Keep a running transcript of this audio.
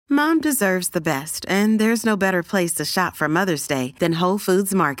Mom deserves the best, and there's no better place to shop for Mother's Day than Whole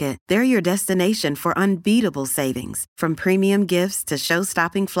Foods Market. They're your destination for unbeatable savings, from premium gifts to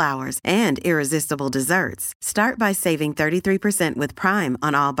show-stopping flowers and irresistible desserts. Start by saving 33% with Prime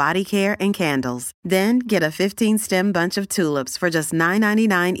on all body care and candles. Then get a 15-stem bunch of tulips for just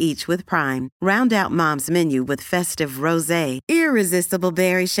 $9.99 each with Prime. Round out Mom's menu with festive rosé, irresistible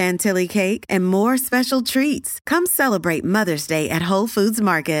berry chantilly cake, and more special treats. Come celebrate Mother's Day at Whole Foods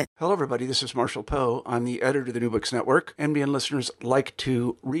Market. Hello, everybody. This is Marshall Poe. I'm the editor of the New Books Network. NBN listeners like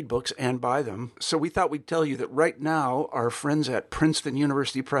to read books and buy them. So we thought we'd tell you that right now, our friends at Princeton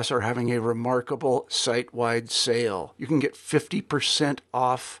University Press are having a remarkable site-wide sale. You can get 50%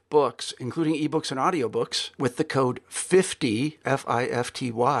 off books, including ebooks and audiobooks, with the code 50,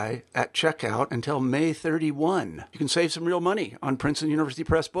 F-I-F-T-Y, at checkout until May 31. You can save some real money on Princeton University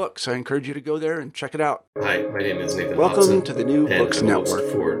Press books. I encourage you to go there and check it out. Hi, my name is Nathan Welcome Hodson, to the New Books and I'm a host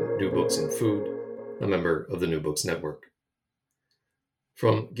Network. for New Books and Food, a member of the New Books Network.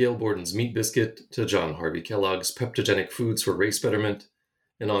 From Gail Borden's Meat Biscuit to John Harvey Kellogg's Peptogenic Foods for Race Betterment,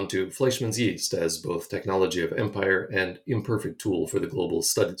 and on to Fleischmann's Yeast as both technology of empire and imperfect tool for the global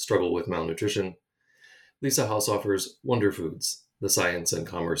struggle with malnutrition, Lisa House offers Wonder Foods, The Science and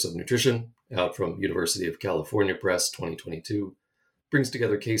Commerce of Nutrition, out from University of California Press 2022, brings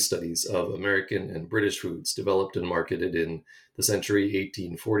together case studies of American and British foods developed and marketed in the century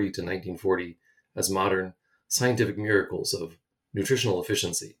 1840 to 1940 as modern scientific miracles of nutritional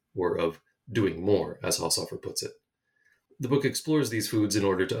efficiency, or of doing more, as Haushofer puts it. The book explores these foods in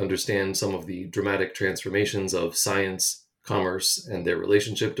order to understand some of the dramatic transformations of science, commerce, and their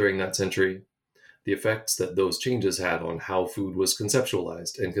relationship during that century, the effects that those changes had on how food was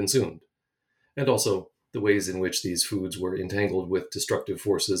conceptualized and consumed, and also the ways in which these foods were entangled with destructive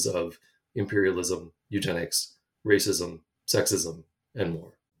forces of imperialism, eugenics, racism, sexism, and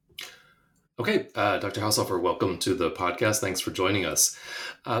more. Okay, Dr. Haushofer, welcome to the podcast. Thanks for joining us.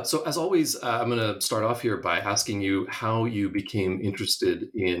 So as always, I'm going to start off here by asking you how you became interested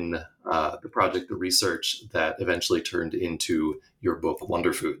in the project, the research that eventually turned into your book,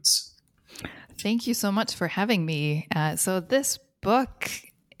 Wonder Foods. Thank you so much for having me. So this book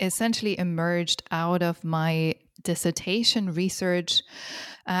essentially emerged out of my dissertation research,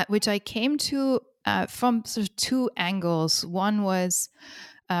 which I came to from sort of two angles. One was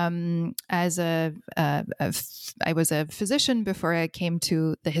I was a physician before I came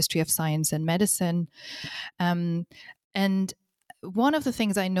to the history of science and medicine. And one of the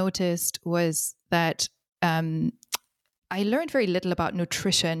things I noticed was that I learned very little about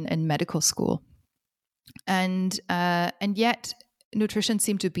nutrition in medical school. And yet nutrition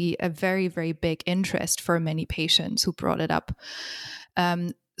seemed to be a very, very big interest for many patients who brought it up.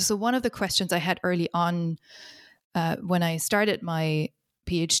 So one of the questions I had early on when I started my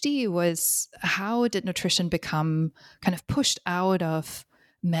PhD was, how did nutrition become kind of pushed out of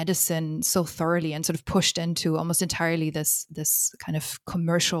medicine so thoroughly and sort of pushed into almost entirely this kind of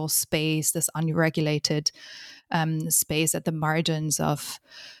commercial space, this unregulated space at the margins of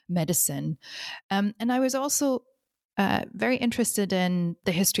medicine. And I was also very interested in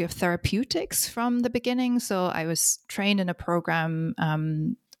the history of therapeutics from the beginning. So I was trained in a program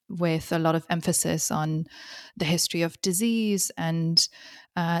with a lot of emphasis on the history of disease. And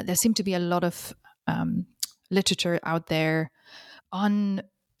there seemed to be a lot of literature out there on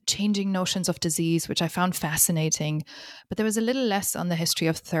changing notions of disease, which I found fascinating. But there was a little less on the history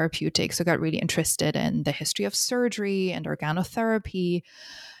of therapeutics. So I got really interested in the history of surgery and organotherapy.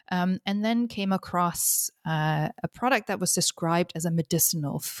 And then came across a product that was described as a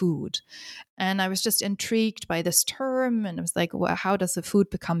medicinal food. And I was just intrigued by this term. And I was like, well, how does a food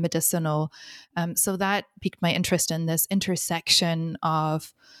become medicinal? So that piqued my interest in this intersection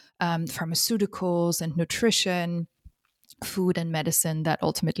of pharmaceuticals and nutrition, food and medicine that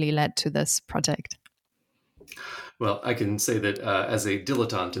ultimately led to this project. Well, I can say that as a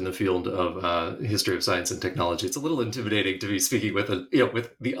dilettante in the field of history of science and technology, it's a little intimidating to be speaking with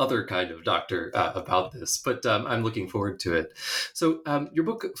with the other kind of doctor about this, but I'm looking forward to it. So your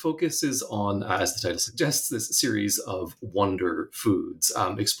book focuses on, as the title suggests, this series of wonder foods,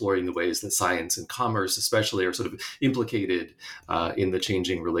 exploring the ways that science and commerce especially are sort of implicated in the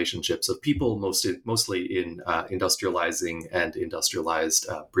changing relationships of people, mostly in industrializing and industrialized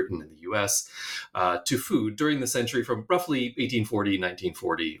Britain and the US, to food during the century century, from roughly 1840,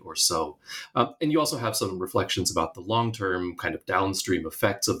 1940 or so. And you also have some reflections about the long-term kind of downstream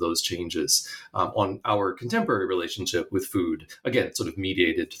effects of those changes on our contemporary relationship with food, again, sort of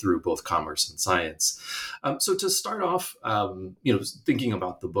mediated through both commerce and science. So to start off, thinking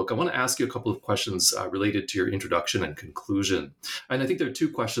about the book, I want to ask you a couple of questions related to your introduction and conclusion. And I think there are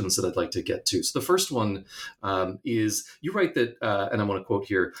two questions that I'd like to get to. So the first one is, you write that, and I want to quote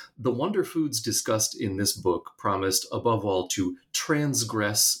here, the wonder foods discussed in this book promised, above all, to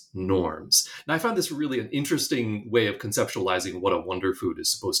transgress norms. Now, I found this really an interesting way of conceptualizing what a wonder food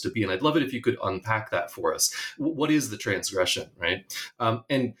is supposed to be. And I'd love it if you could unpack that for us. What is the transgression, right?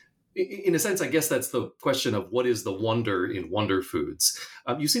 And in a sense, I guess that's the question of what is the wonder in wonder foods.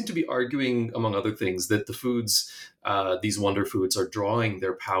 You seem to be arguing, among other things, that the foods, these wonder foods, are drawing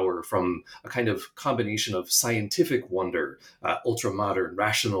their power from a kind of combination of scientific wonder, ultra-modern,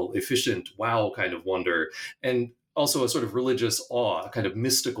 rational, efficient, wow kind of wonder, and also a sort of religious awe, a kind of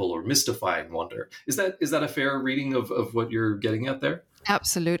mystical or mystifying wonder. Is that a fair reading of what you're getting at there?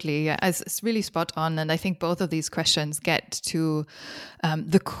 Absolutely. Yeah, it's really spot on. And I think both of these questions get to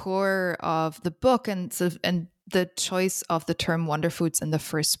the core of the book and the choice of the term wonder foods in the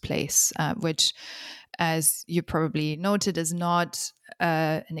first place, which, as you probably noted, is not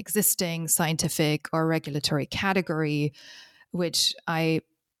an existing scientific or regulatory category, which I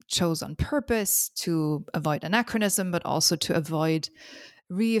chose on purpose to avoid anachronism, but also to avoid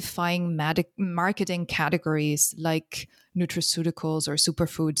reifying marketing categories like nutraceuticals or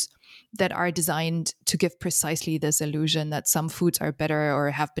superfoods that are designed to give precisely this illusion that some foods are better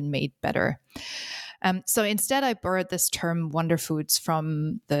or have been made better. So instead, I borrowed this term wonder foods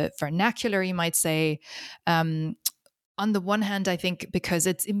from the vernacular, you might say. On the one hand, I think because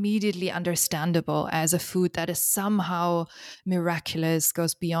it's immediately understandable as a food that is somehow miraculous,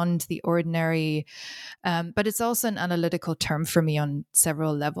 goes beyond the ordinary. But it's also an analytical term for me on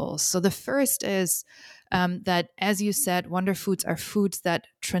several levels. So the first is that, as you said, wonder foods are foods that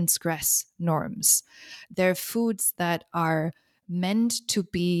transgress norms. They're foods that are meant to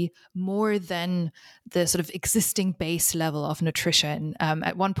be more than the sort of existing base level of nutrition.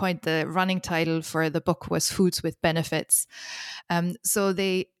 At one point, the running title for the book was Foods with Benefits. So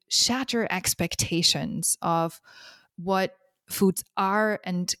they shatter expectations of what foods are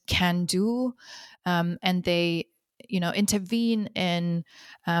and can do, and they intervene in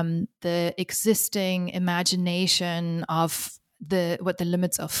the existing imagination of what the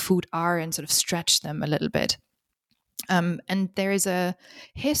limits of food are and sort of stretch them a little bit. And there is a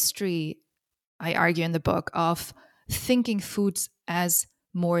history, I argue in the book, of thinking foods as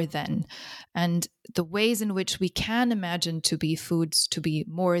more than, and the ways in which we can imagine to be foods to be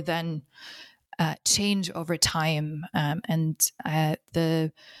more than change over time. And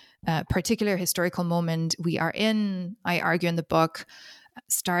the particular historical moment we are in, I argue in the book,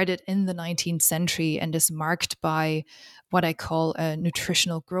 started in the 19th century and is marked by what I call a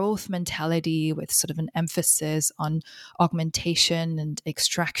nutritional growth mentality, with sort of an emphasis on augmentation and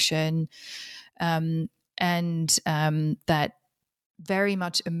extraction. And that very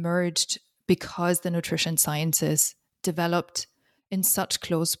much emerged because the nutrition sciences developed in such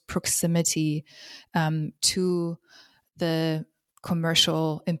close proximity to the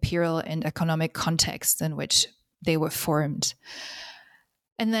commercial, imperial, and economic context in which they were formed.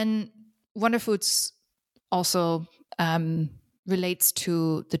 And then wonder foods also relates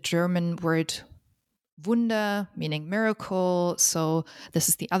to the German word Wunder, meaning miracle. So this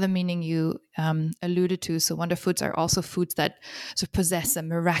is the other meaning you alluded to. So wonder foods are also foods that sort of possess a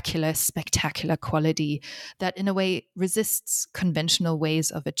miraculous, spectacular quality that in a way resists conventional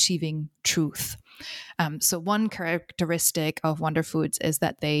ways of achieving truth. So one characteristic of wonder foods is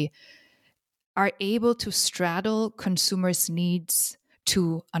that they are able to straddle consumers' needs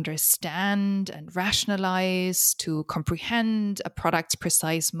to understand and rationalize, to comprehend a product's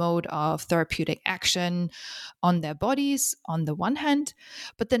precise mode of therapeutic action on their bodies, on the one hand,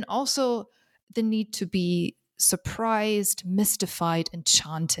 but then also the need to be surprised, mystified,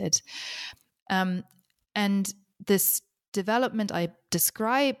 enchanted. And this development I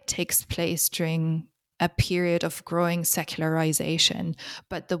describe takes place during a period of growing secularization.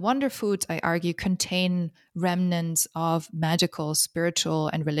 But the wonder foods, I argue, contain remnants of magical, spiritual,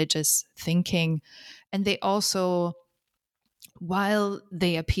 and religious thinking. And they also, while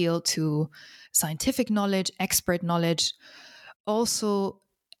they appeal to scientific knowledge, expert knowledge, also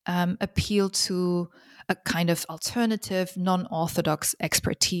appeal to a kind of alternative, non-orthodox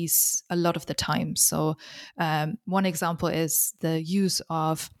expertise a lot of the time. So one example is the use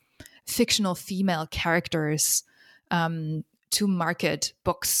of fictional female characters to market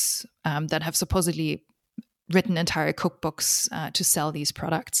books that have supposedly written entire cookbooks to sell these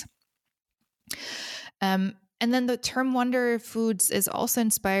products. And then the term Wonder Foods is also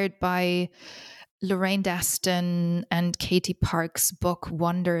inspired by Lorraine Daston and Katie Park's book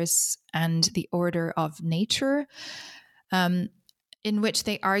Wonders and the Order of Nature, in which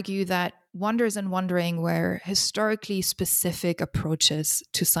they argue that wonders and wondering were historically specific approaches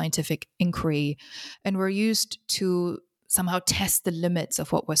to scientific inquiry and were used to somehow test the limits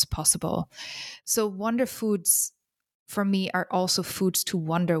of what was possible. So wonder foods, for me, are also foods to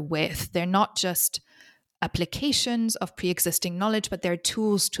wonder with. They're not just applications of pre-existing knowledge, but they're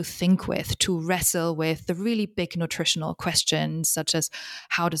tools to think with, to wrestle with the really big nutritional questions, such as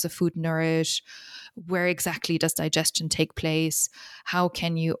how does a food nourish? Where exactly does digestion take place? How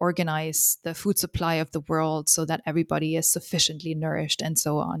can you organize the food supply of the world so that everybody is sufficiently nourished, and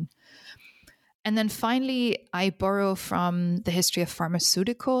so on. And then finally, I borrow from the history of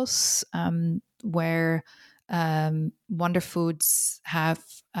pharmaceuticals, where wonder foods have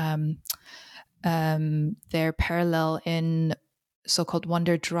their parallel in so-called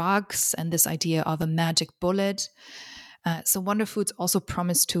wonder drugs and this idea of a magic bullet. So wonder foods also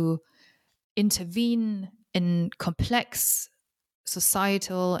promise to intervene in complex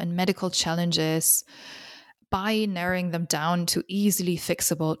societal and medical challenges by narrowing them down to easily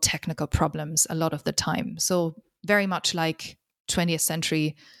fixable technical problems a lot of the time. So very much like 20th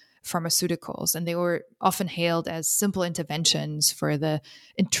century pharmaceuticals, and they were often hailed as simple interventions for the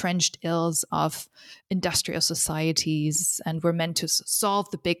entrenched ills of industrial societies and were meant to solve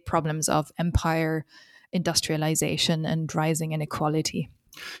the big problems of empire, industrialization, and rising inequality.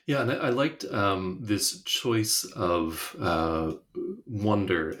 Yeah, and I liked this choice of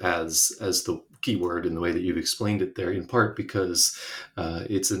wonder as the key word in the way that you've explained it there, in part because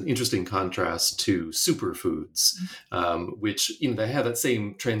it's an interesting contrast to superfoods, which they have that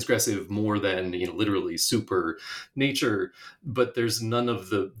same transgressive, more than literally super nature, but there's none of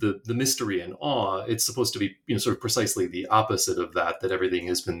the mystery and awe. It's supposed to be sort of precisely the opposite of that everything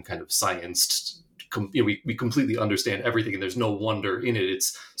has been kind of scienced. We completely understand everything and there's no wonder in it.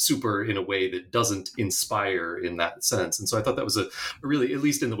 It's super in a way that doesn't inspire in that sense. And so I thought that was a really, at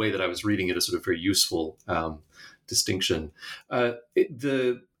least in the way that I was reading it, a sort of very useful distinction.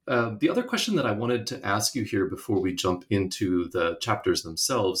 The other question that I wanted to ask you here before we jump into the chapters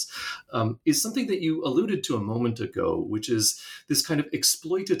themselves is something that you alluded to a moment ago, which is this kind of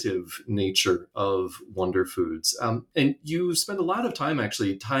exploitative nature of wonder foods. And you spend a lot of time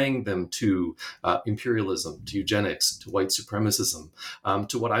actually tying them to imperialism, to eugenics, to white supremacism,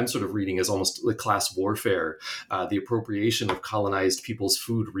 to what I'm sort of reading as almost like class warfare, the appropriation of colonized people's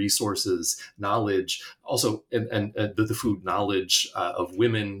food resources, knowledge, also, and the food knowledge of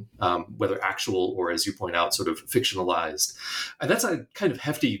women, whether actual or, as you point out, sort of fictionalized. And that's a kind of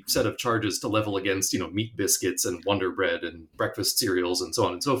hefty set of charges to level against, meat biscuits and Wonder Bread and breakfast cereals and so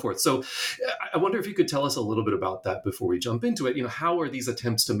on and so forth. So I wonder if you could tell us a little bit about that before we jump into it. How are these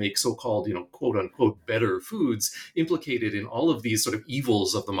attempts to make so-called, quote unquote, better foods implicated in all of these sort of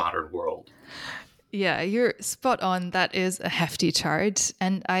evils of the modern world? Yeah, you're spot on. That is a hefty charge.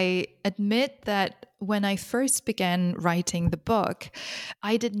 And I admit that when I first began writing the book,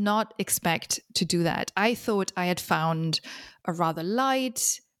 I did not expect to do that. I thought I had found a rather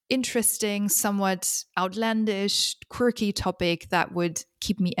light, interesting, somewhat outlandish, quirky topic that would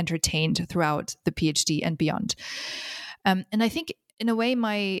keep me entertained throughout the PhD and beyond. And I think in a way,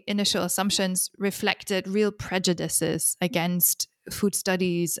 my initial assumptions reflected real prejudices against food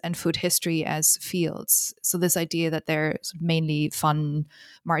studies and food history as fields. So this idea that they're mainly fun,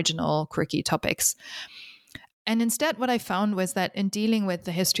 marginal, quirky topics. And instead, what I found was that in dealing with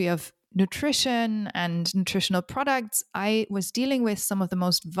the history of nutrition and nutritional products, I was dealing with some of the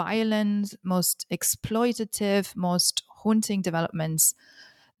most violent, most exploitative, most haunting developments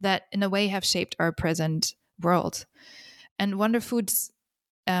that in a way have shaped our present world. And wonder foods,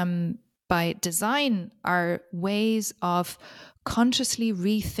 by design, are ways of consciously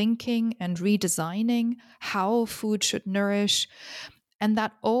rethinking and redesigning how food should nourish. And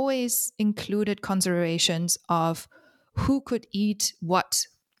that always included considerations of who could eat what,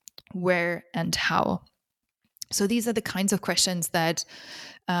 where, and how. So these are the kinds of questions that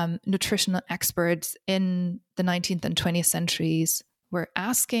nutritional experts in the 19th and 20th centuries were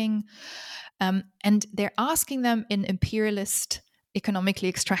asking. And they're asking them in imperialist,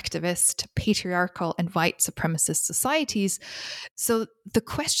 economically extractivist, patriarchal, and white supremacist societies. So the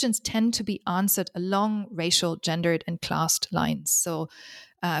questions tend to be answered along racial, gendered, and classed lines. So,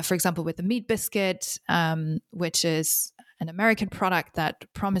 for example, with the meat biscuit, which is an American product that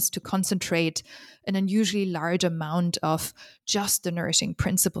promised to concentrate an unusually large amount of just the nourishing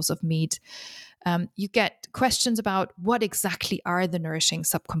principles of meat. you get questions about what exactly are the nourishing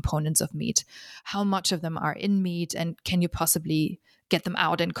subcomponents of meat, how much of them are in meat, and can you possibly get them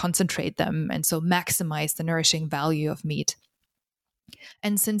out and concentrate them, and so maximize the nourishing value of meat.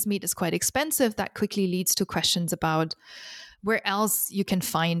 And since meat is quite expensive, that quickly leads to questions about where else you can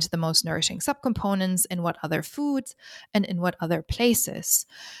find the most nourishing subcomponents, in what other foods, and in what other places.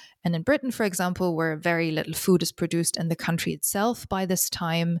 And in Britain, for example, where very little food is produced in the country itself by this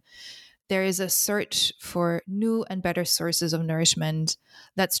time, there is a search for new and better sources of nourishment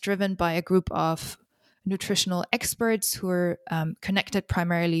that's driven by a group of nutritional experts who are connected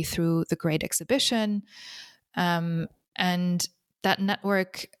primarily through the Great Exhibition. And that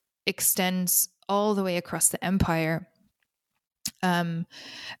network extends all the way across the empire. And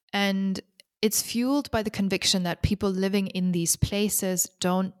it's fueled by the conviction that people living in these places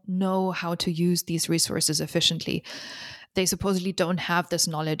don't know how to use these resources efficiently. They supposedly don't have this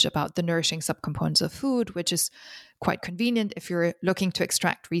knowledge about the nourishing subcomponents of food, which is quite convenient if you're looking to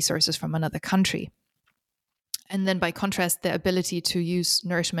extract resources from another country. And then by contrast, the ability to use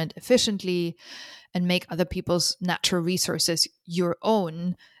nourishment efficiently and make other people's natural resources your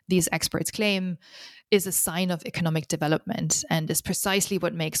own, these experts claim, is a sign of economic development and is precisely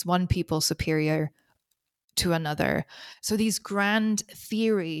what makes one people superior to another. So these grand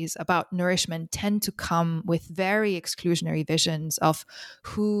theories about nourishment tend to come with very exclusionary visions of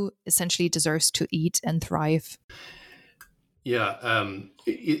who essentially deserves to eat and thrive. Yeah,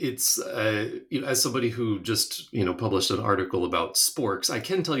 it's as somebody who just published an article about sporks, I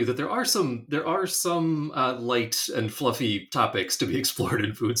can tell you that there are some light and fluffy topics to be explored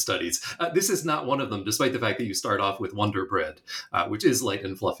in food studies. This is not one of them, despite the fact that you start off with Wonder Bread, which is light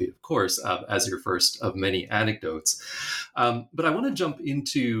and fluffy, of course, as your first of many anecdotes. But I want to jump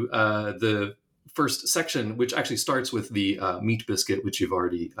into the first section, which actually starts with the meat biscuit, which you've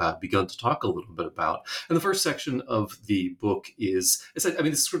already begun to talk a little bit about. And the first section of the book is, this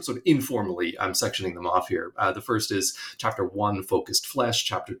is sort of informally, I'm sectioning them off here. The first is chapter 1, Focused Flesh,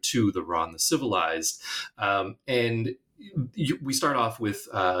 chapter 2, The Raw and the Civilized. And we start off with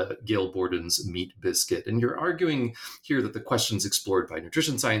Gail Borden's meat biscuit, and you're arguing here that the questions explored by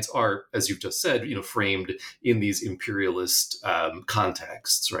nutrition science are, as you've just said, framed in these imperialist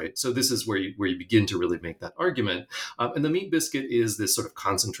contexts, right? So this is where you begin to really make that argument. And the meat biscuit is this sort of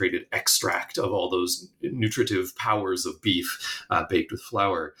concentrated extract of all those nutritive powers of beef baked with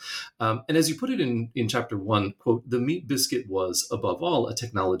flour. And as you put it in chapter 1, quote, "The meat biscuit was, above all, a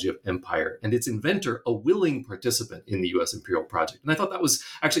technology of empire, and its inventor a willing participant in the U.S. imperial project." And I thought that was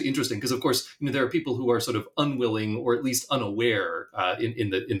actually interesting because, of course, there are people who are sort of unwilling or at least unaware in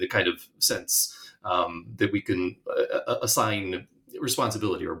the kind of sense that we can assign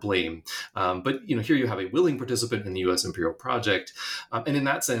responsibility or blame. But here you have a willing participant in the U.S. imperial project. And in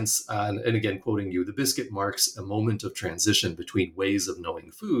that sense, and again, quoting you, the biscuit marks a moment of transition between ways of knowing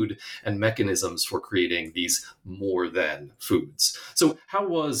food and mechanisms for creating these more than foods. So how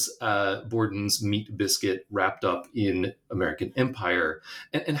was Borden's meat biscuit wrapped up in American empire?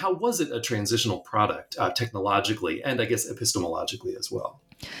 And how was it a transitional product technologically and I guess epistemologically as well?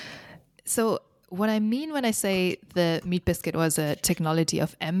 So what I mean when I say the meat biscuit was a technology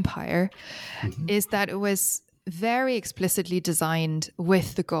of empire is that it was very explicitly designed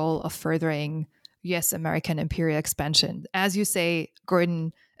with the goal of furthering U.S. American imperial expansion. As you say,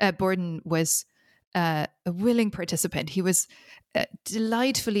 Borden was a willing participant. He was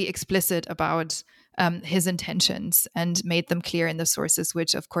delightfully explicit about his intentions and made them clear in the sources,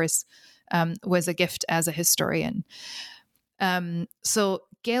 which, of course, was a gift as a historian. So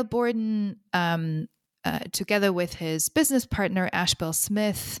Gail Borden, together with his business partner, Ashbel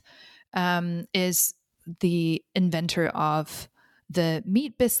Smith, is the inventor of the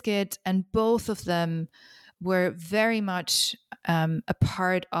meat biscuit, and both of them were very much a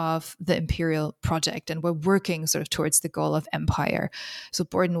part of the imperial project and were working sort of towards the goal of empire. So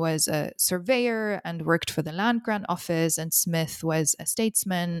Borden was a surveyor and worked for the land grant office, and Smith was a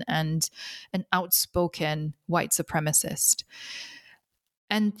statesman and an outspoken white supremacist.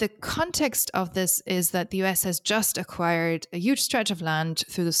 And the context of this is that the US has just acquired a huge stretch of land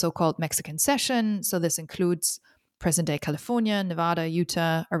through the so-called Mexican Cession. So this includes present-day California, Nevada,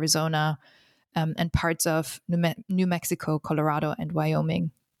 Utah, Arizona, and parts of New Mexico, Colorado, and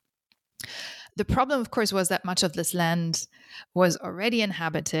Wyoming. The problem, of course, was that much of this land was already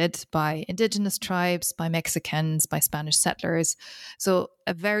inhabited by indigenous tribes, by Mexicans, by Spanish settlers. So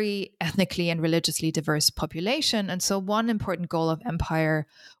a very ethnically and religiously diverse population. And so one important goal of empire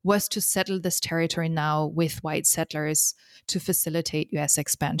was to settle this territory now with white settlers to facilitate US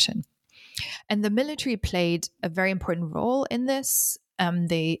expansion. And the military played a very important role in this.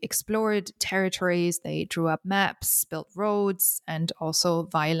 They explored territories, they drew up maps, built roads, and also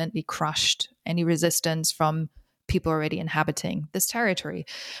violently crushed any resistance from people already inhabiting this territory.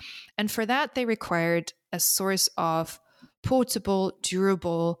 And for that, they required a source of portable,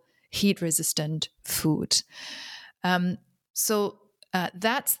 durable, heat-resistant food.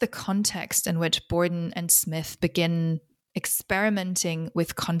 That's the context in which Borden and Smith begin experimenting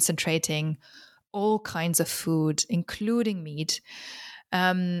with concentrating all kinds of food, including meat.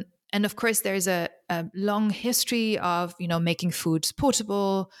 And of course, there's a long history of making foods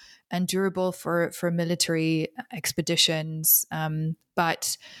portable and durable for military expeditions.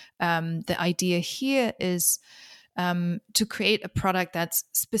 But the idea here is to create a product that's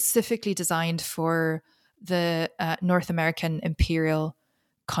specifically designed for the North American imperial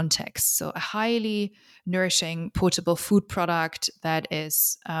context. So a highly nourishing, portable food product that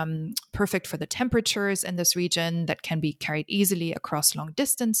is perfect for the temperatures in this region, that can be carried easily across long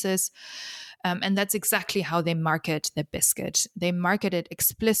distances. And that's exactly how they market their biscuit. They market it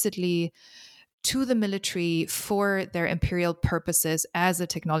explicitly to the military for their imperial purposes as a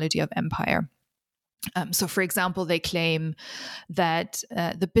technology of empire. So, for example, they claim that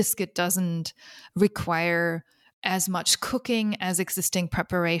the biscuit doesn't require as much cooking as existing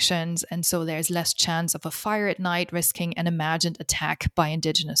preparations, and so there's less chance of a fire at night, risking an imagined attack by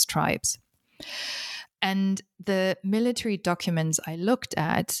indigenous tribes. And the military documents I looked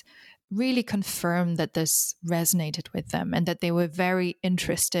at really confirmed that this resonated with them and that they were very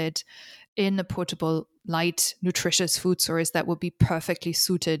interested in a portable, light, nutritious food source that would be perfectly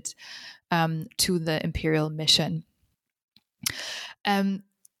suited to the imperial mission.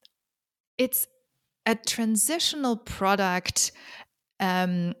 It's a transitional product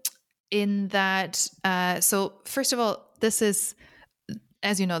in that, so first of all, this is,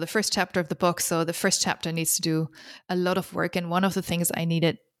 as you know, the first chapter of the book. So the first chapter needs to do a lot of work. And one of the things I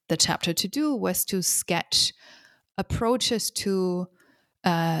needed the chapter to do was to sketch approaches to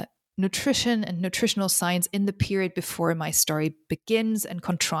nutrition and nutritional science in the period before my story begins and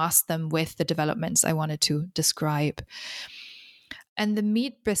contrast them with the developments I wanted to describe. And the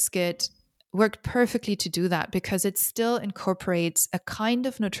meat biscuit worked perfectly to do that because it still incorporates a kind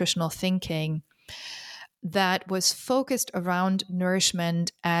of nutritional thinking that was focused around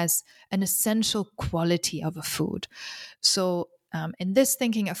nourishment as an essential quality of a food. So in this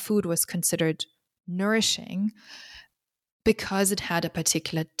thinking, a food was considered nourishing because it had a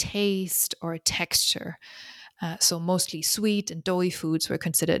particular taste or texture. So mostly sweet and doughy foods were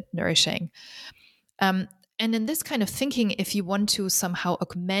considered nourishing. And in this kind of thinking, if you want to somehow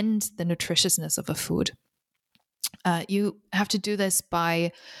augment the nutritiousness of a food, you have to do this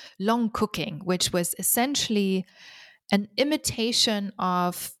by long cooking, which was essentially an imitation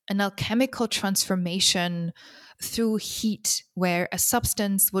of an alchemical transformation through heat, where a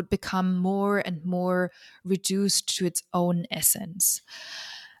substance would become more and more reduced to its own essence.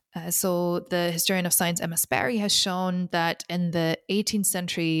 So the historian of science Emma Sperry has shown that in the 18th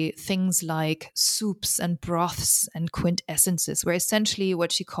century, things like soups and broths and quintessences were essentially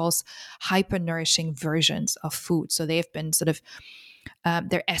what she calls hyper-nourishing versions of food. So they've been sort of,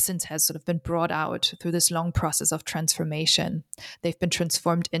 their essence has sort of been brought out through this long process of transformation. They've been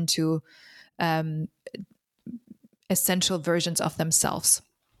transformed into essential versions of themselves.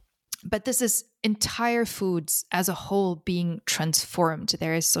 But this is entire foods as a whole being transformed.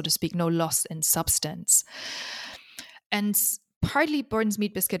 There is, so to speak, no loss in substance. And partly Borden's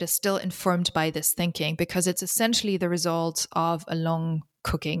meat biscuit is still informed by this thinking because it's essentially the result of a long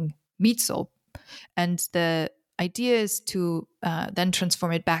cooking meat soup. And the idea is to then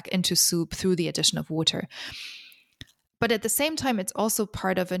transform it back into soup through the addition of water. But at the same time, it's also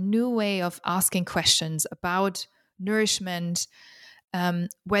part of a new way of asking questions about nourishment,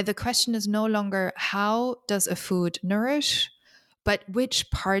 where the question is no longer how does a food nourish, but which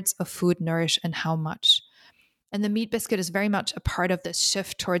parts of food nourish and how much. And the meat biscuit is very much a part of this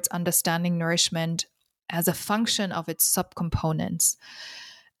shift towards understanding nourishment as a function of its subcomponents.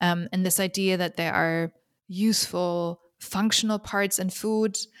 And this idea that there are useful, functional parts in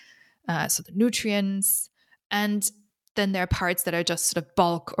food, so the nutrients, and then there are parts that are just sort of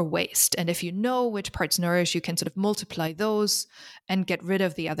bulk or waste. And if you know which parts nourish, you can sort of multiply those and get rid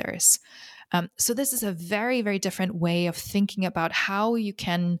of the others. So this is a very, very different way of thinking about how you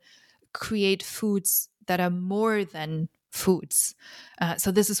can create foods that are more than foods.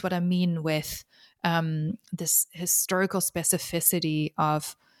 So this is what I mean with this historical specificity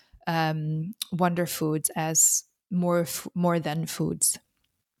of wonder foods as more than foods.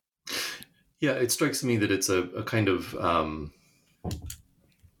 Yeah, it strikes me that it's a kind of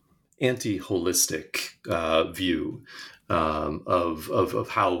anti-holistic view of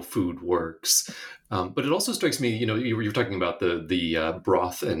how food works. But it also strikes me, you were talking about the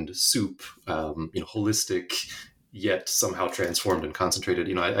broth and soup, holistic yet somehow transformed and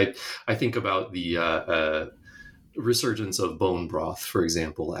concentrated. I think about the resurgence of bone broth, for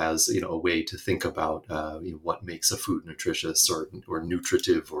example, as a way to think about what makes a food nutritious or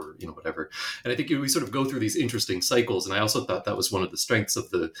nutritive or whatever. And I think we sort of go through these interesting cycles. And I also thought that was one of the strengths of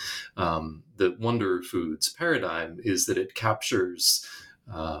the Wonder Foods paradigm, is that it captures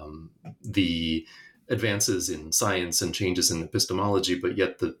the advances in science and changes in epistemology, but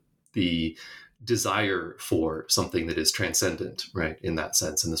yet the desire for something that is transcendent, right, in that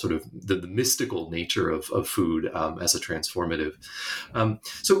sense, and the sort of the mystical nature of food as a transformative.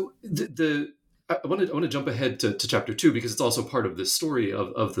 So I want to jump ahead to chapter 2, because it's also part of this story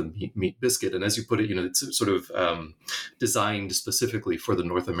of the meat biscuit. And as you put it, it's sort of designed specifically for the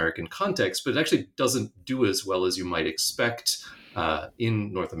North American context, but it actually doesn't do as well as you might expect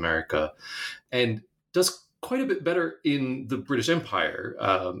in North America, and does quite a bit better in the British Empire.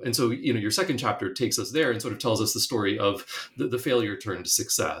 And so, your second chapter takes us there and sort of tells us the story of the failure turned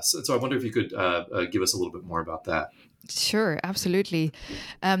success. And so I wonder if you could give us a little bit more about that. Sure, absolutely.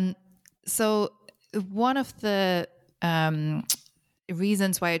 So one of the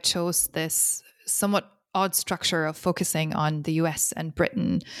reasons why I chose this somewhat odd structure of focusing on the US and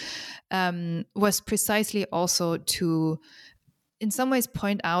Britain was precisely also to, in some ways,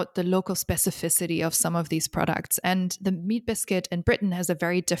 point out the local specificity of some of these products. And the meat biscuit in Britain has a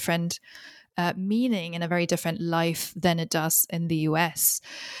very different meaning and a very different life than it does in the US.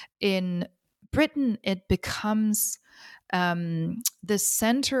 In Britain, it becomes the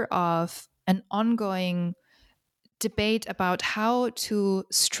center of an ongoing debate about how to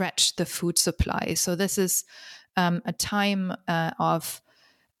stretch the food supply. So this is a time of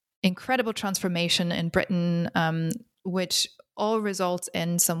incredible transformation in Britain, which all results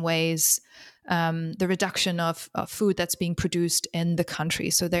in some ways the reduction of food that's being produced in the country.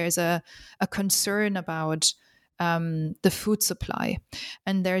 So there's a concern about the food supply,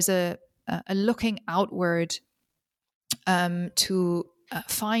 and there's a looking outward to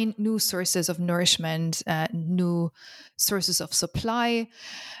find new sources of nourishment, new sources of supply,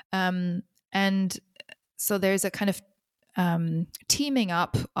 and so there's a kind of teaming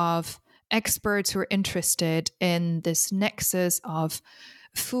up of experts who are interested in this nexus of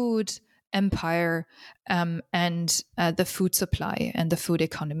food, empire, and the food supply and the food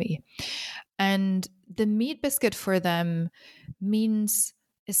economy. And the meat biscuit for them means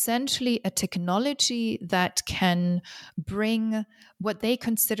essentially a technology that can bring what they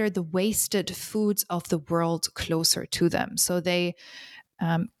consider the wasted foods of the world closer to them. So they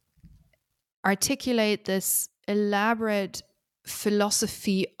articulate this elaborate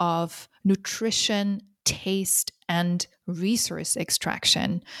philosophy of nutrition, taste, and resource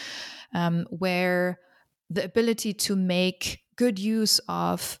extraction, where the ability to make good use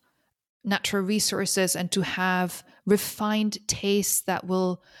of natural resources and to have refined tastes that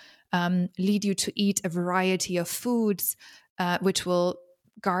will lead you to eat a variety of foods, which will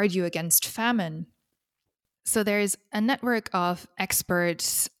guard you against famine. So there's a network of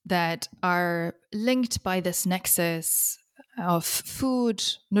experts that are linked by this nexus of food,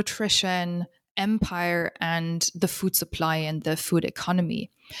 nutrition, empire, and the food supply and the food economy.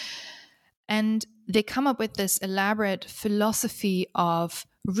 And they come up with this elaborate philosophy of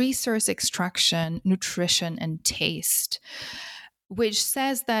resource extraction, nutrition, and taste, which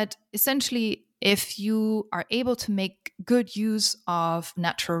says that essentially, if you are able to make good use of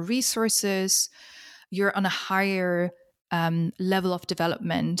natural resources, you're on a higher level of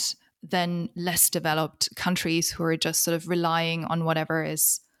development than less developed countries who are just sort of relying on whatever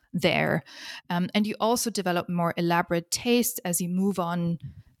is there. And you also develop more elaborate taste as you move on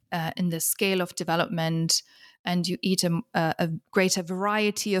in the scale of development, and you eat a greater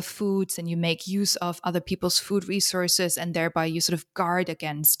variety of foods, and you make use of other people's food resources, and thereby you sort of guard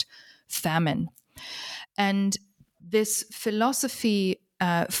against famine. And this philosophy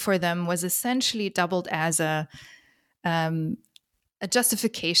for them was essentially doubled as a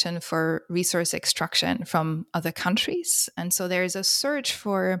justification for resource extraction from other countries. And so there is a search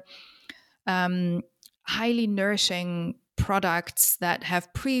for highly nourishing products that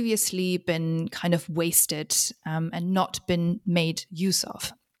have previously been kind of wasted and not been made use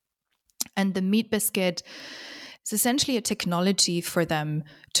of. And the meat biscuit is essentially a technology for them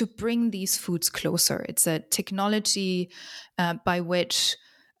to bring these foods closer. It's a technology by which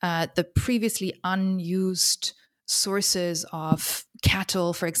the previously unused sources of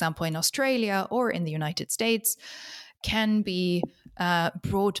cattle, for example, in Australia or in the United States, can be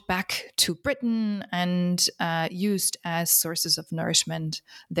brought back to Britain and used as sources of nourishment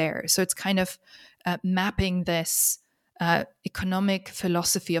there. So it's kind of mapping this economic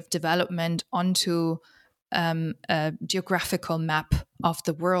philosophy of development onto a geographical map of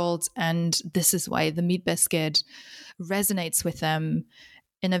the world. And this is why the meat biscuit resonates with them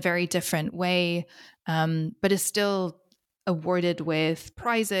in a very different way, but is still awarded with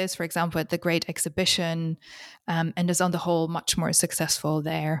prizes, for example, at the Great Exhibition, and is on the whole much more successful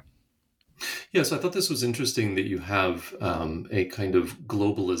there. Yeah, so I thought this was interesting that you have a kind of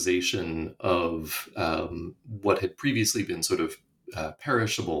globalization of what had previously been sort of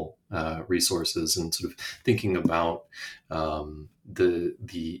perishable resources, and sort of thinking about the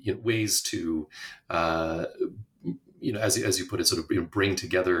ways to as you put it, sort of bring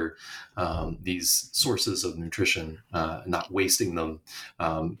together these sources of nutrition, not wasting them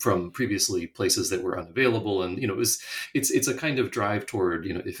from previously places that were unavailable. And it's a kind of drive toward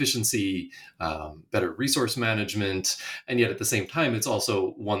efficiency, better resource management, and yet at the same time, it's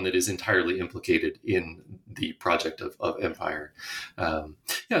also one that is entirely implicated in the project of empire.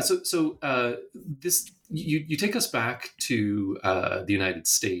 This. You take us back to the United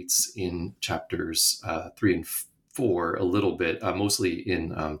States in chapters 3 and 4 a little bit, mostly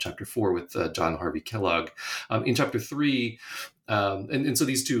in chapter 4 with John Harvey Kellogg. In chapter 3, and so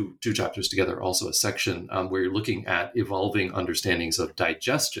these two chapters together are also a section where you're looking at evolving understandings of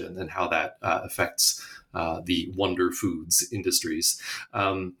digestion and how that affects the wonder foods industries.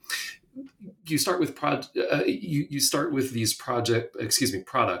 You start with these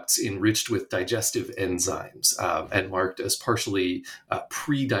products enriched with digestive enzymes and marked as partially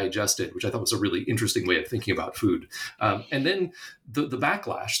pre-digested, which I thought was a really interesting way of thinking about food. And then the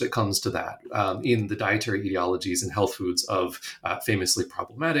backlash that comes to that in the dietary ideologies and health foods of famously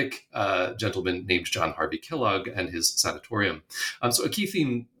problematic gentleman named John Harvey Kellogg and his sanatorium. So a key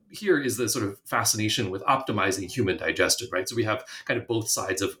theme here is the sort of fascination with optimizing human digestion, right? So we have kind of both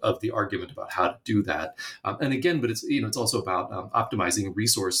sides of the argument about how to do that. And again, but it's also about optimizing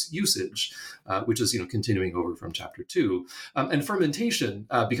resource usage, which is, continuing over from chapter 2. And fermentation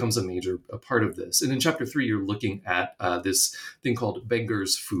becomes a major part of this. And in chapter 3, you're looking at this thing called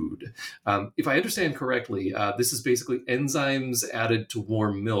Benger's food. If I understand correctly, this is basically enzymes added to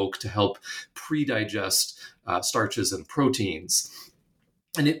warm milk to help pre-digest starches and proteins.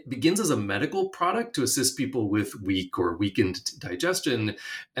 And it begins as a medical product to assist people with weak or weakened digestion,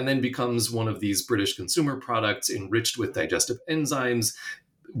 and then becomes one of these British consumer products enriched with digestive enzymes,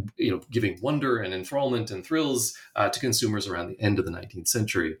 giving wonder and enthrallment and thrills to consumers around the end of the 19th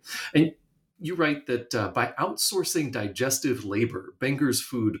century. And you write that by outsourcing digestive labor, Benger's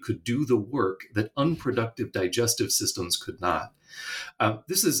food could do the work that unproductive digestive systems could not.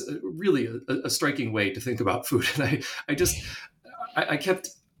 This is really a striking way to think about food. And I kept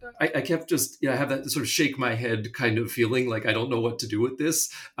just, I have that sort of shake my head kind of feeling like I don't know what to do with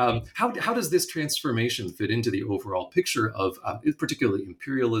this. How does this transformation fit into the overall picture of particularly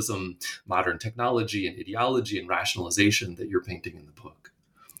imperialism, modern technology and ideology and rationalization that you're painting in the book?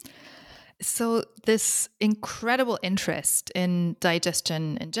 So this incredible interest in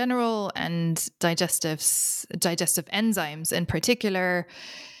digestion in general and digestive enzymes in particular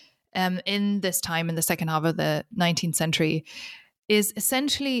in this time in the second half of the 19th century is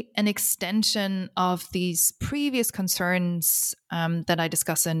essentially an extension of these previous concerns that I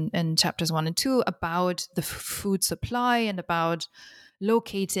discuss in chapters 1 and 2 about the food supply and about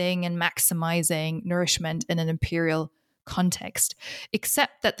locating and maximizing nourishment in an imperial context,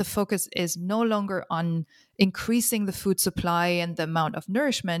 except that the focus is no longer on increasing the food supply and the amount of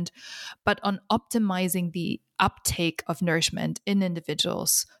nourishment, but on optimizing the uptake of nourishment in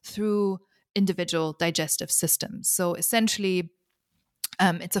individuals through individual digestive systems. So essentially,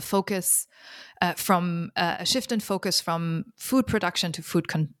 it's a focus from a shift in focus from food production to food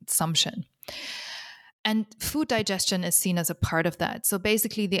consumption. And food digestion is seen as a part of that. So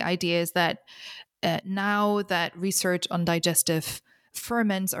basically the idea is that now that research on digestive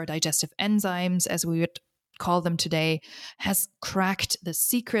ferments or digestive enzymes, as we would call them today, has cracked the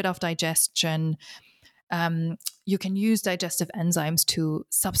secret of digestion, you can use digestive enzymes to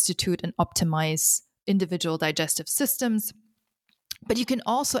substitute and optimize individual digestive systems. But you can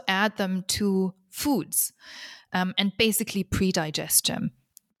also add them to foods and basically pre-digest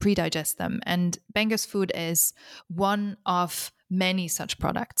them. And Benger's food is one of many such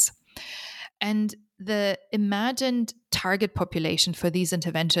products. And the imagined target population for these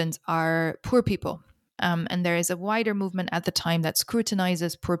interventions are poor people. And there is a wider movement at the time that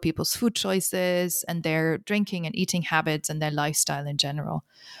scrutinizes poor people's food choices and their drinking and eating habits and their lifestyle in general.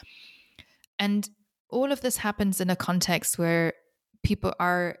 And all of this happens in a context where people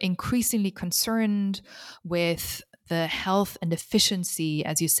are increasingly concerned with the health and efficiency,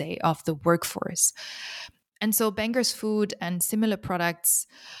 as you say, of the workforce. And so Benger's Food and similar products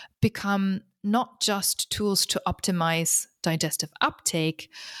become not just tools to optimize digestive uptake,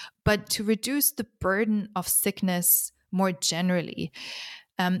 but to reduce the burden of sickness more generally,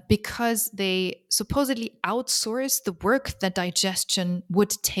 because they supposedly outsource the work that digestion would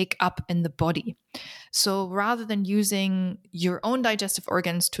take up in the body. So rather than using your own digestive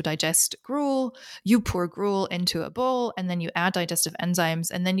organs to digest gruel, you pour gruel into a bowl and then you add digestive enzymes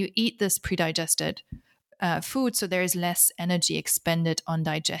and then you eat this pre-digested food. So there is less energy expended on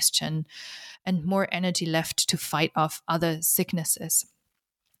digestion and more energy left to fight off other sicknesses.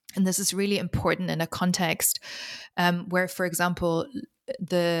 And this is really important in a context where, for example,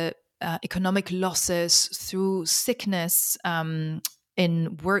 the economic losses through sickness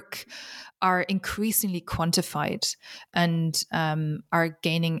in work are increasingly quantified and are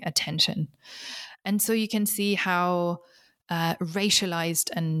gaining attention. And so you can see how racialized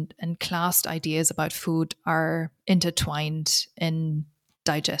and classed ideas about food are intertwined in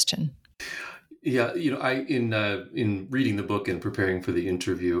digestion. Yeah, I in reading the book and preparing for the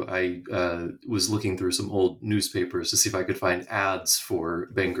interview, I was looking through some old newspapers to see if I could find ads for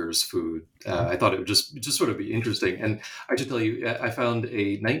Benger's Food. I thought it would just sort of be interesting, and I should tell you, I found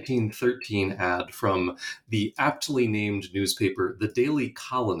a 1913 ad from the aptly named newspaper, The Daily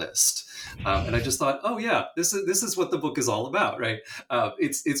Colonist, and I just thought, oh yeah, this is what the book is all about, right?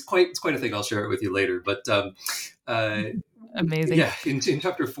 It's quite a thing. I'll share it with you later, but. Amazing. Yeah, in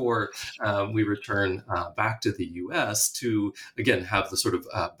chapter 4, we return back to the U.S. to, again, have the sort of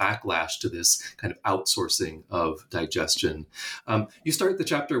backlash to this kind of outsourcing of digestion. You start the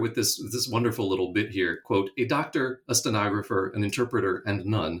chapter with this wonderful little bit here, quote, "A doctor, a stenographer, an interpreter, and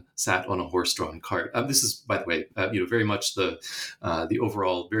none sat on a horse-drawn cart." This is, by the way, very much the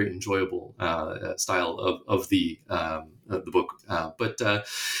overall very enjoyable style of the book. But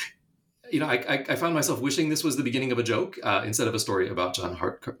I found myself wishing this was the beginning of a joke instead of a story about John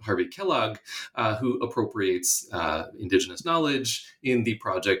Harvey Kellogg, who appropriates indigenous knowledge in the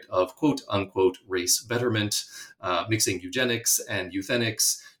project of quote unquote race betterment, mixing eugenics and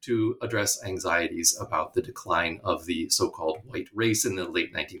euthenics to address anxieties about the decline of the so-called white race in the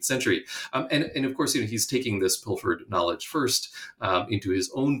late 19th century. And of course, he's taking this pilfered knowledge first into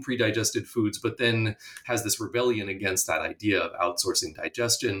his own pre-digested foods, but then has this rebellion against that idea of outsourcing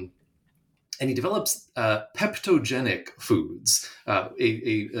digestion. And he develops peptogenic foods, a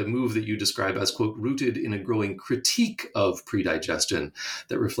move that you describe as, quote, rooted in a growing critique of predigestion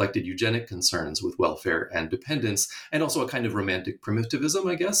that reflected eugenic concerns with welfare and dependence, and also a kind of romantic primitivism,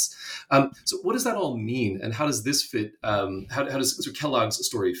 I guess. So what does that all mean? And how does this fit, how does Kellogg's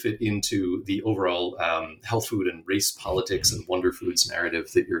story fit into the overall health food and race politics and wonder foods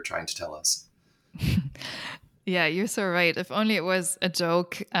narrative that you're trying to tell us? Yeah, you're so right. If only it was a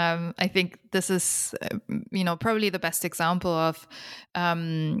joke. I think this is, probably the best example of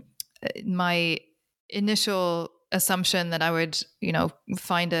my initial assumption that I would,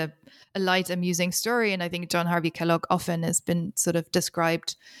 find a light, amusing story. And I think John Harvey Kellogg often has been sort of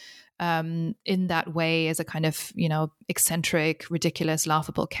described in that way as a kind of, eccentric, ridiculous,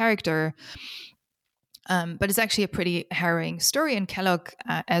 laughable character. But it's actually a pretty harrowing story. And Kellogg,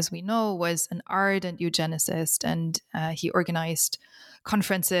 as we know, was an ardent eugenicist, and he organized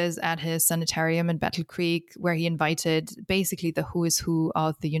conferences at his sanitarium in Battle Creek, where he invited basically the who is who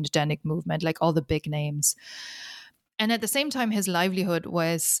of the eugenic movement, like all the big names. And at the same time, his livelihood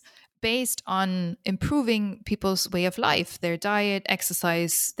was based on improving people's way of life, their diet,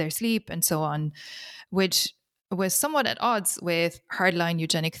 exercise, their sleep, and so on, which was somewhat at odds with hardline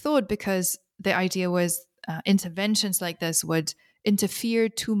eugenic thought, because the idea was interventions like this would interfere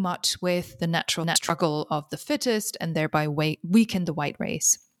too much with the natural struggle of the fittest and thereby weaken the white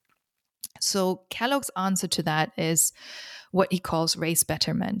race. So Kellogg's answer to that is what he calls race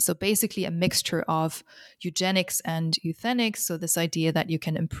betterment. So basically a mixture of eugenics and euthenics. So this idea that you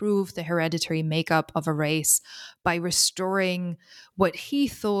can improve the hereditary makeup of a race by restoring what he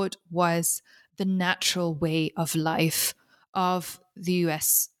thought was the natural way of life of the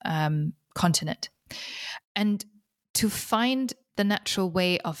US continent. And to find the natural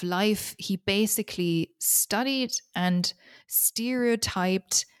way of life, he basically studied and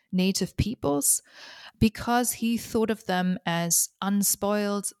stereotyped native peoples because he thought of them as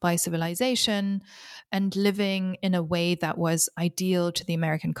unspoiled by civilization and living in a way that was ideal to the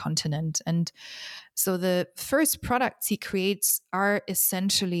American continent. And so the first products he creates are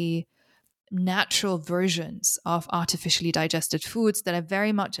essentially natural versions of artificially digested foods that are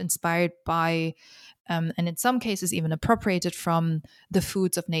very much inspired by and in some cases even appropriated from the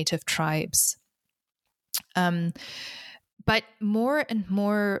foods of native tribes. But more and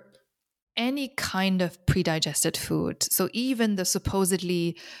more, any kind of pre-digested food, so even the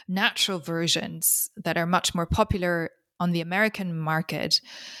supposedly natural versions that are much more popular on the American market,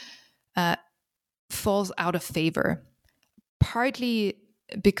 falls out of favor, partly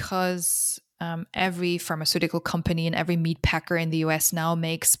because every pharmaceutical company and every meat packer in the US now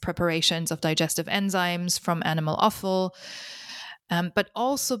makes preparations of digestive enzymes from animal offal, but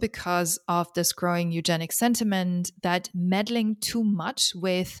also because of this growing eugenic sentiment that meddling too much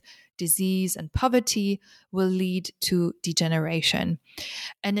with disease and poverty will lead to degeneration.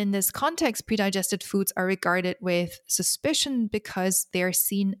 And in this context, pre-digested foods are regarded with suspicion because they're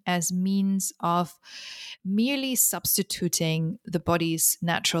seen as means of merely substituting the body's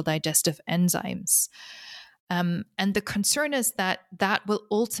natural digestive enzymes. And the concern is that that will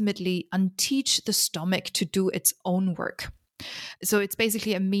ultimately unteach the stomach to do its own work. So it's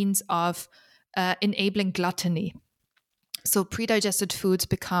basically a means of enabling gluttony. So pre-digested foods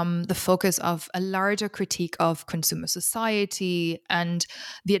become the focus of a larger critique of consumer society and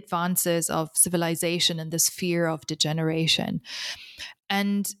the advances of civilization and this fear of degeneration.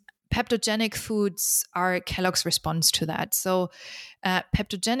 And peptogenic foods are Kellogg's response to that. So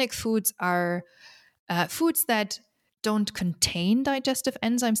peptogenic foods are foods that don't contain digestive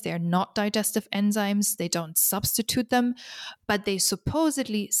enzymes. They are not digestive enzymes. They don't substitute them, but they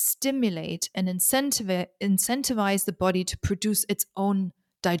supposedly stimulate and incentivize the body to produce its own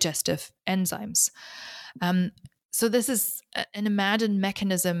digestive enzymes. So this is an imagined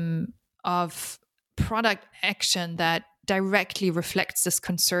mechanism of product action that directly reflects this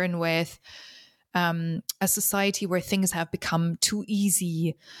concern with a society where things have become too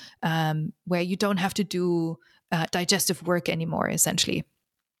easy, where you don't have to do digestive work anymore, essentially.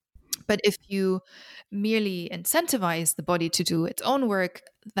 But if you merely incentivize the body to do its own work,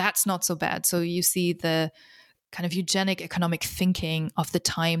 that's not so bad. So you see the kind of eugenic economic thinking of the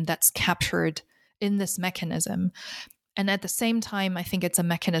time that's captured in this mechanism. And at the same time, I think it's a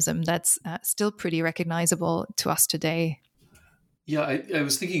mechanism that's still pretty recognizable to us today. Yeah, I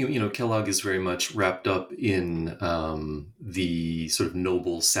was thinking, Kellogg is very much wrapped up in the sort of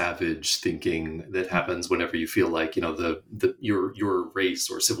noble savage thinking that happens whenever you feel like, your race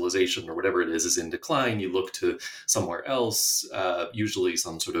or civilization or whatever it is in decline. You look to somewhere else, usually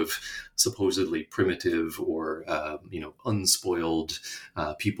some sort of supposedly primitive or, unspoiled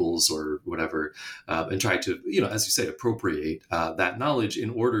peoples or whatever, and try to, as you say, appropriate that knowledge in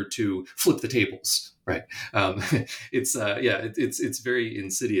order to flip the tables. Right. It's very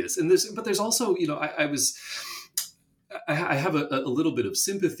insidious. And there's also, I have a little bit of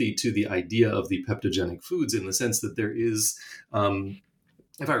sympathy to the idea of the peptogenic foods in the sense that there is,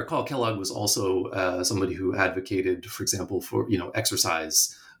 if I recall, Kellogg was also somebody who advocated, for example, for,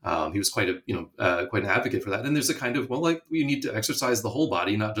 exercise. He was quite an advocate for that. And there's a kind of, you need to exercise the whole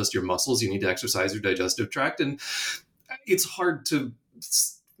body, not just your muscles. You need to exercise your digestive tract. And it's hard to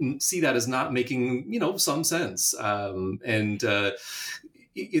see that as not making, some sense.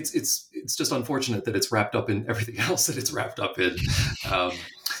 It's just unfortunate that it's wrapped up in everything else that it's wrapped up in.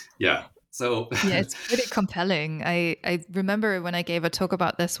 So it's pretty compelling. I remember when I gave a talk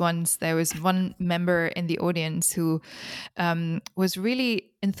about this once, there was one member in the audience who was really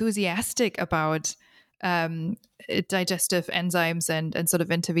enthusiastic about digestive enzymes and sort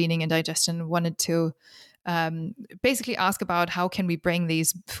of intervening in digestion, wanted to basically ask about how can we bring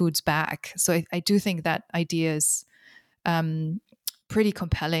these foods back. So I do think that idea is pretty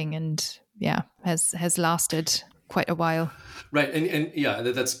compelling and has lasted quite a while. Right. And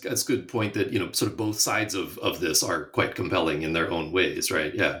that's a good point that, sort of both sides of this are quite compelling in their own ways.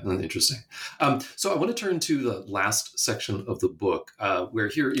 Right. Yeah. Interesting. So I want to turn to the last section of the book, where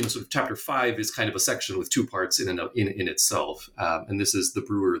here, sort of chapter 5 is kind of a section with two parts in itself. And this is the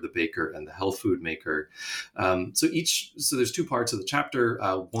brewer, the baker, and the health food maker. So there's two parts of the chapter,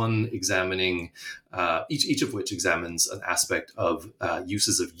 one examining each of which examines an aspect of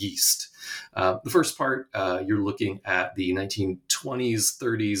uses of yeast. The first part, you're looking at the 1920s,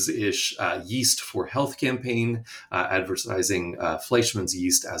 30s-ish Yeast for Health campaign, advertising Fleischmann's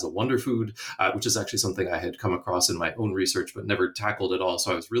yeast as a wonder food, which is actually something I had come across in my own research, but never tackled at all.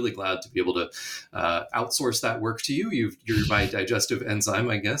 So I was really glad to be able to outsource that work to you. You're my digestive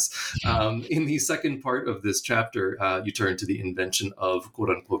enzyme, I guess. In the second part of this chapter, you turn to the invention of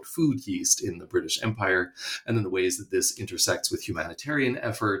quote-unquote food yeast in the British Empire, and then the ways that this intersects with humanitarian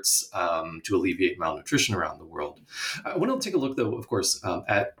efforts to alleviate malnutrition around the world. I want to take a look, though, of course,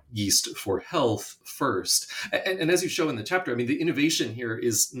 at yeast for health first. And as you show in the chapter, I mean, the innovation here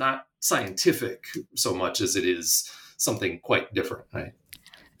is not scientific so much as it is something quite different, right?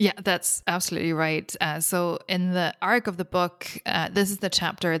 Yeah, that's absolutely right. So in the arc of the book, this is the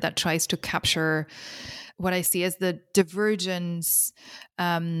chapter that tries to capture what I see as the divergence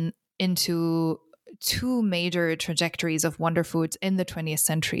into two major trajectories of wonder foods in the 20th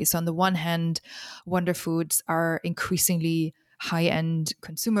century. So on the one hand, wonder foods are increasingly high-end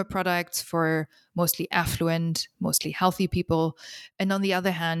consumer products for mostly affluent, mostly healthy people. And on the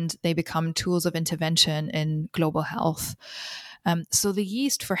other hand, they become tools of intervention in global health. So the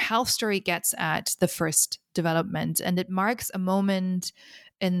Yeast for Health story gets at the first development, and it marks a moment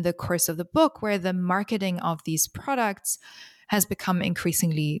in the course of the book where the marketing of these products has become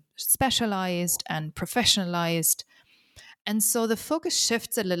increasingly specialized and professionalized. And so the focus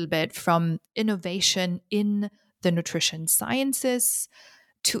shifts a little bit from innovation in the nutrition sciences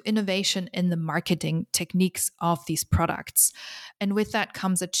to innovation in the marketing techniques of these products. And with that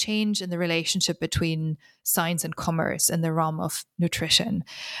comes a change in the relationship between science and commerce in the realm of nutrition.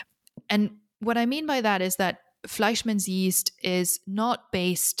 And what I mean by that is that Fleischmann's yeast is not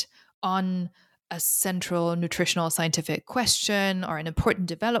based on a central nutritional scientific question or an important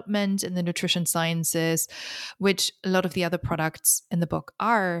development in the nutrition sciences, which a lot of the other products in the book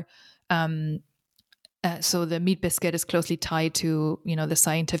are. So the meat biscuit is closely tied to, the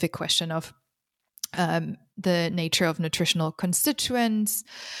scientific question of the nature of nutritional constituents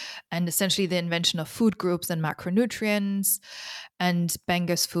and essentially the invention of food groups and macronutrients. And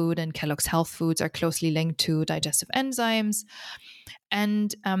Benger's Food and Kellogg's Health Foods are closely linked to digestive enzymes.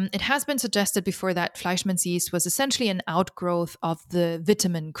 And it has been suggested before that Fleischmann's yeast was essentially an outgrowth of the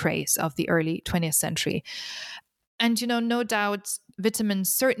vitamin craze of the early 20th century. And, no doubt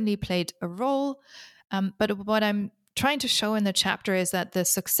vitamins certainly played a role. But what I'm trying to show in the chapter is that the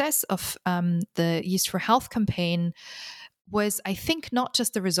success of the Yeast for Health campaign was, I think, not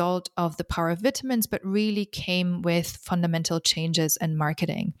just the result of the power of vitamins, but really came with fundamental changes in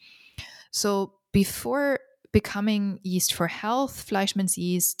marketing. So before becoming Yeast for Health, Fleischmann's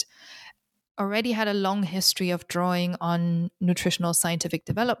yeast already had a long history of drawing on nutritional scientific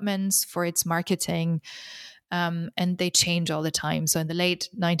developments for its marketing. And they change all the time. So in the late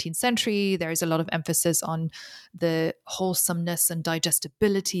 19th century, there's a lot of emphasis on the wholesomeness and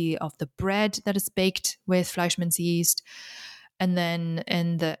digestibility of the bread that is baked with Fleischmann's yeast. And then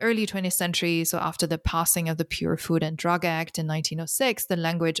in the early 20th century, so after the passing of the Pure Food and Drug Act in 1906, the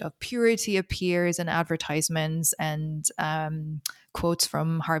language of purity appears in advertisements, and quotes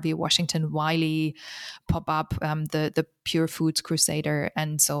from Harvey Washington Wiley pop up, the Pure Foods Crusader,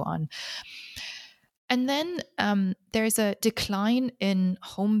 and so on. And then there's a decline in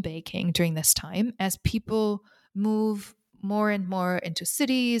home baking during this time as people move more and more into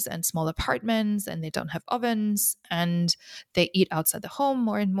cities and small apartments, and they don't have ovens, and they eat outside the home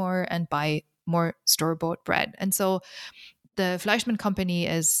more and more and buy more store-bought bread. And so the Fleischmann Company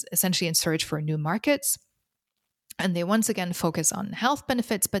is essentially in search for new markets. And they once again focus on health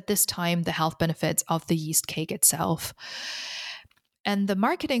benefits, but this time the health benefits of the yeast cake itself. And the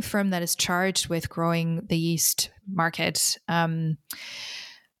marketing firm that is charged with growing the yeast market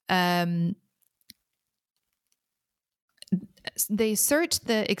they searched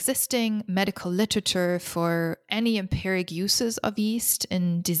the existing medical literature for any empiric uses of yeast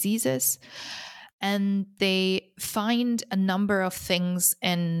in diseases, and they find a number of things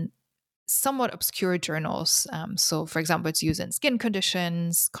in somewhat obscure journals. So, for example, it's used in skin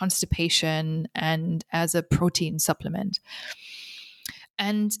conditions, constipation, and as a protein supplement.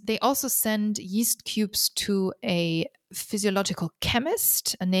 And they also send yeast cubes to a physiological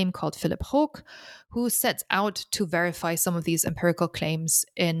chemist, a name called Philip Hoke, who sets out to verify some of these empirical claims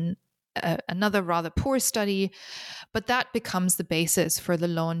in another rather poor study. But that becomes the basis for the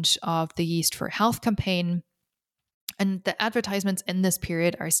launch of the Yeast for Health campaign. And the advertisements in this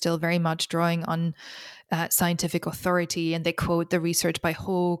period are still very much drawing on scientific authority, and they quote the research by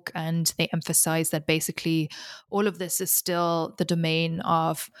Hoke, and they emphasize that basically all of this is still the domain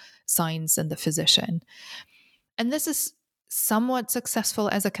of science and the physician. And this is somewhat successful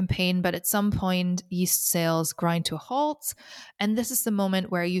as a campaign, but at some point yeast sales grind to a halt, and this is the moment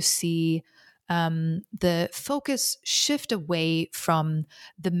where you see the focus shift away from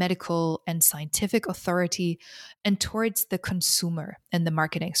the medical and scientific authority and towards the consumer and the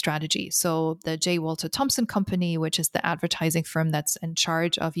marketing strategy. So the J. Walter Thompson Company, which is the advertising firm that's in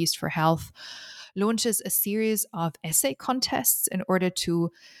charge of Yeast for Health, launches a series of essay contests in order to,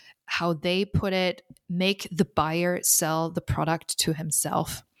 how they put it, make the buyer sell the product to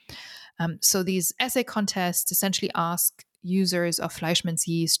himself. So these essay contests essentially ask users of Fleischmann's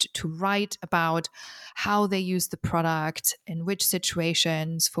yeast to write about how they use the product, in which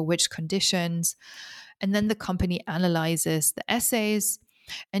situations, for which conditions. And then the company analyzes the essays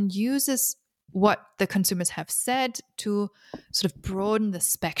and uses what the consumers have said to sort of broaden the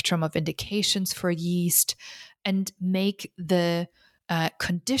spectrum of indications for yeast and make the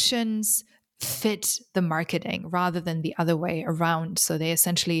conditions fit the marketing rather than the other way around. So they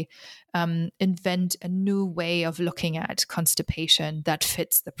essentially invent a new way of looking at constipation that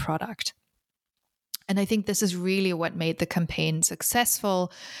fits the product. And I think this is really what made the campaign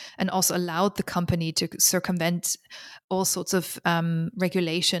successful and also allowed the company to circumvent all sorts of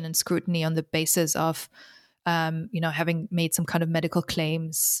regulation and scrutiny on the basis of, having made some kind of medical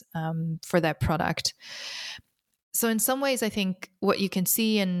claims for their product. So in some ways, I think what you can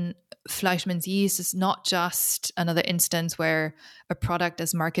see in Fleischmann's yeast is not just another instance where a product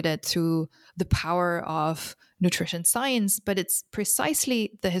is marketed through the power of nutrition science, but it's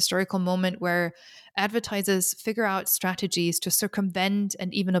precisely the historical moment where advertisers figure out strategies to circumvent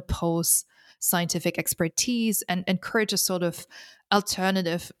and even oppose scientific expertise and encourage a sort of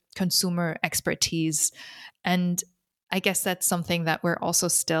alternative consumer expertise. And I guess that's something that we're also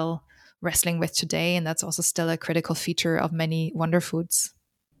still wrestling with today, and that's also still a critical feature of many wonder foods.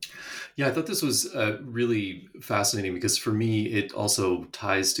 Yeah, I thought this was really fascinating because for me, it also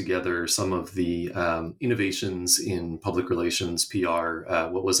ties together some of the innovations in public relations, PR,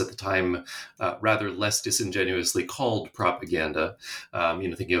 what was at the time rather less disingenuously called propaganda.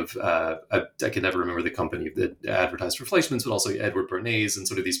 Thinking of, I can never remember the company that advertised for Fleischmann's, but also Edward Bernays and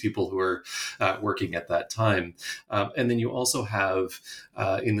sort of these people who were working at that time. And then you also have,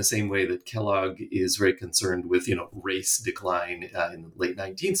 in the same way that Kellogg is very concerned with, race decline in the late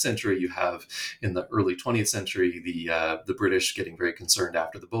 19th century, you have in the early 20th century the British getting very concerned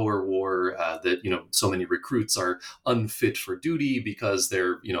after the Boer War that so many recruits are unfit for duty because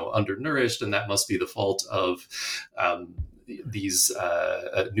they're undernourished, and that must be the fault of these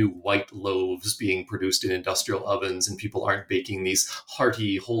new white loaves being produced in industrial ovens, and people aren't baking these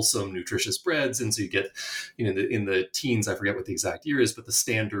hearty, wholesome, nutritious breads. And so you get, in the teens, I forget what the exact year is, but the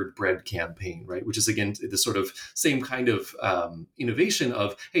Standard Bread campaign, right? Which is, again, the sort of same kind of innovation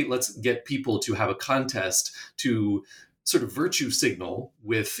of, hey, let's get people to have a contest to sort of virtue signal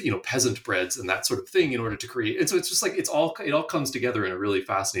with peasant breads and that sort of thing in order to create. And so it's just like it all comes together in a really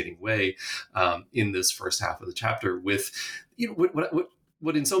fascinating way in this first half of the chapter with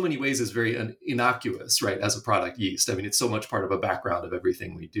what in so many ways is very innocuous, right, as a product, yeast. I mean, it's so much part of a background of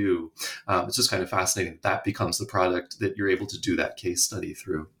everything we do. It's just kind of fascinating that becomes the product that you're able to do that case study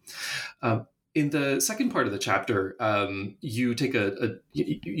through. In the second part of the chapter, you take a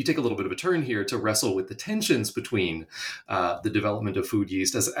little bit of a turn here to wrestle with the tensions between the development of food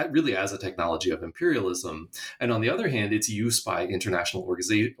yeast as a technology of imperialism, and on the other hand, its use by international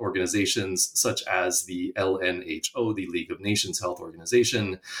organizations such as the LNHO, the League of Nations Health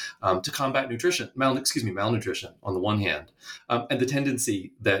Organization, to combat malnutrition on the one hand, and the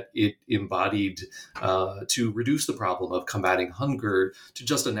tendency that it embodied to reduce the problem of combating hunger to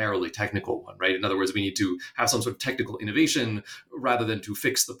just a narrowly technical one. Right? In other words, we need to have some sort of technical innovation rather than to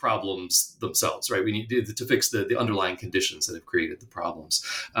fix the problems themselves, right? We need to fix the underlying conditions that have created the problems.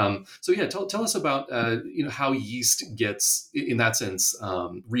 Tell us about how yeast gets, in that sense,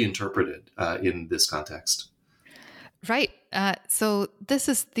 reinterpreted in this context. Right. So this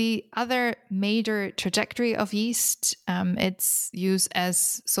is the other major trajectory of yeast. It's used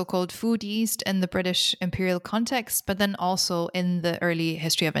as so-called food yeast in the British imperial context, but then also in the early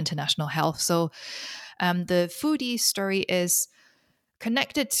history of international health. So the food yeast story is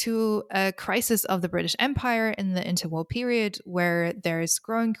connected to a crisis of the British Empire in the interwar period, where there's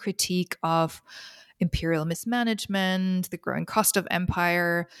growing critique of imperial mismanagement, the growing cost of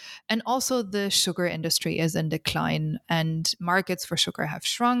empire, and also the sugar industry is in decline and markets for sugar have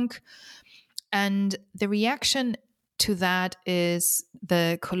shrunk. And the reaction to that is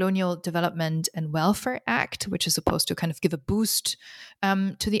the Colonial Development and Welfare Act, which is supposed to kind of give a boost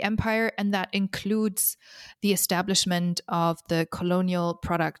to the empire. And that includes the establishment of the Colonial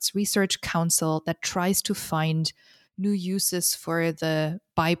Products Research Council that tries to find new uses for the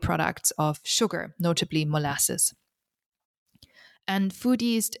byproducts of sugar, notably molasses. And food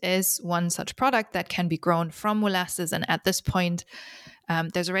yeast is one such product that can be grown from molasses. And at this point,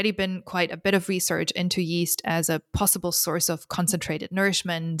 there's already been quite a bit of research into yeast as a possible source of concentrated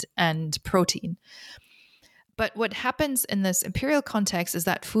nourishment and protein. But what happens in this imperial context is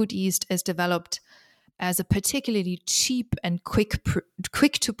that food yeast is developed as a particularly cheap and quick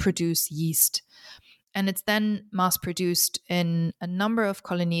to produce yeast. And it's then mass produced in a number of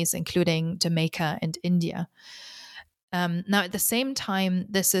colonies, including Jamaica and India. Now, at the same time,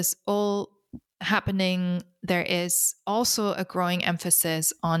 this is all happening, there is also a growing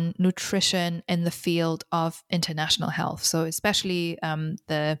emphasis on nutrition in the field of international health. So especially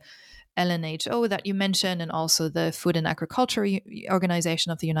the LNHO that you mentioned, and also the Food and Agriculture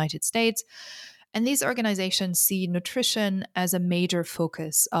Organization of the United States. And these organizations see nutrition as a major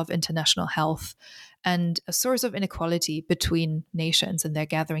focus of international health and a source of inequality between nations. And they're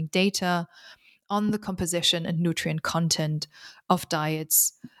gathering data on the composition and nutrient content of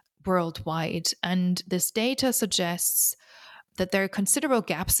diets worldwide. And this data suggests that there are considerable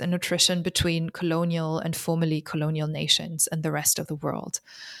gaps in nutrition between colonial and formerly colonial nations and the rest of the world.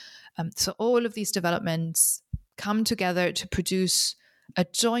 So all of these developments come together to produce a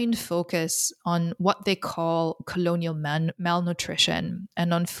joint focus on what they call colonial malnutrition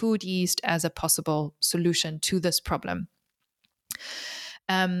and on food yeast as a possible solution to this problem.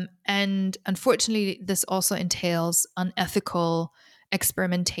 And unfortunately, this also entails unethical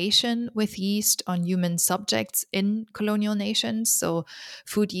experimentation with yeast on human subjects in colonial nations. So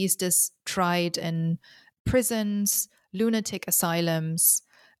food yeast is tried in prisons, lunatic asylums,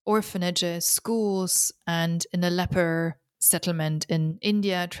 orphanages, schools, and in a leper settlement in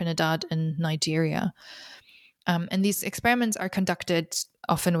India, Trinidad, and Nigeria. And these experiments are conducted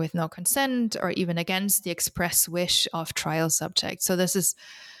often with no consent or even against the express wish of trial subjects. So this is,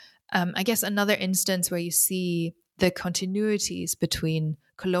 I guess, another instance where you see the continuities between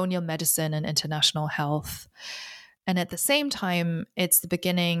colonial medicine and international health. And at the same time, it's the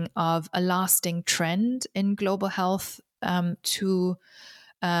beginning of a lasting trend in global health to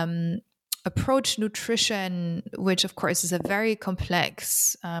approach nutrition, which of course is a very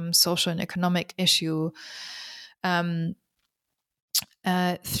complex social and economic issue,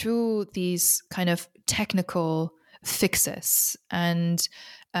 through these kind of technical fixes. And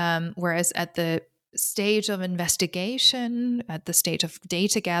whereas at the stage of investigation, at the stage of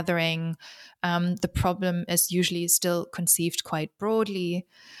data gathering, the problem is usually still conceived quite broadly.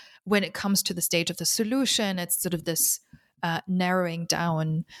 When it comes to the stage of the solution, it's sort of this narrowing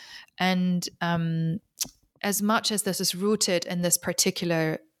down. And as much as this is rooted in this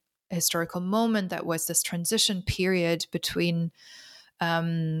particular historical moment that was this transition period between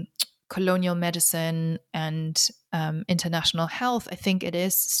colonial medicine and international health, I think it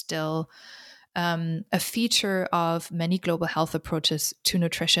is still a feature of many global health approaches to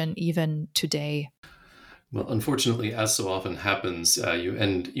nutrition even today. Well, unfortunately, as so often happens, you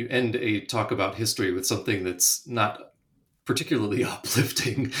end a talk about history with something that's not particularly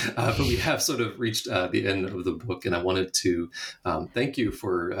uplifting, but we have sort of reached the end of the book, and I wanted to thank you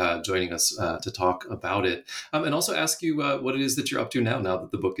for joining us to talk about it, and also ask you what it is that you're up to now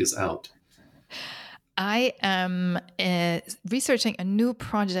that the book is out. I am researching a new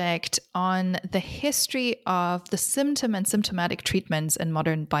project on the history of the symptom and symptomatic treatments in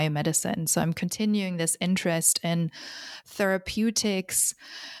modern biomedicine. So I'm continuing this interest in therapeutics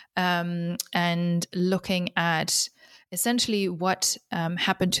and looking at essentially what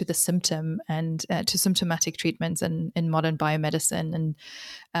happened to the symptom and to symptomatic treatments in modern biomedicine.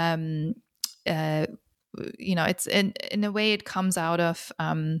 And it's in a way it comes out of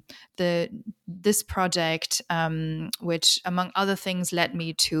this project, which among other things led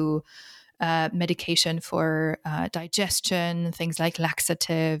me to medication for digestion, things like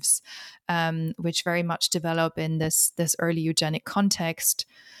laxatives, which very much develop in this early eugenic context.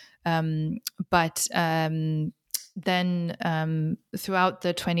 But then throughout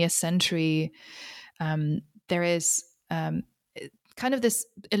the 20th century, there is kind of this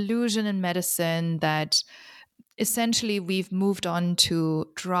illusion in medicine that essentially we've moved on to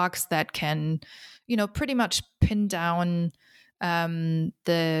drugs that can, pretty much pin down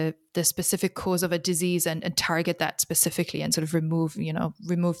the specific cause of a disease and target that specifically and sort of remove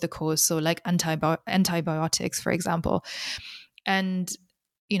the cause. So like antibiotics, for example. And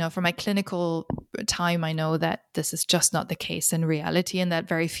from my clinical time, I know that this is just not the case in reality, and that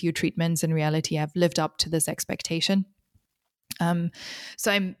very few treatments in reality have lived up to this expectation. So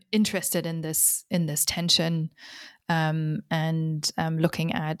I'm interested in this tension, and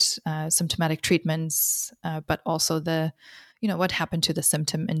looking at symptomatic treatments, but also what happened to the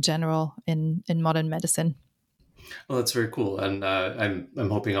symptom in general in modern medicine. Well, that's very cool, and I'm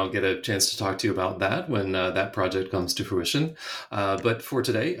hoping I'll get a chance to talk to you about that when that project comes to fruition. But for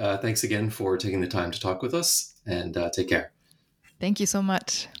today, thanks again for taking the time to talk with us, and take care. Thank you so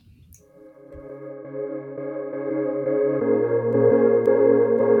much.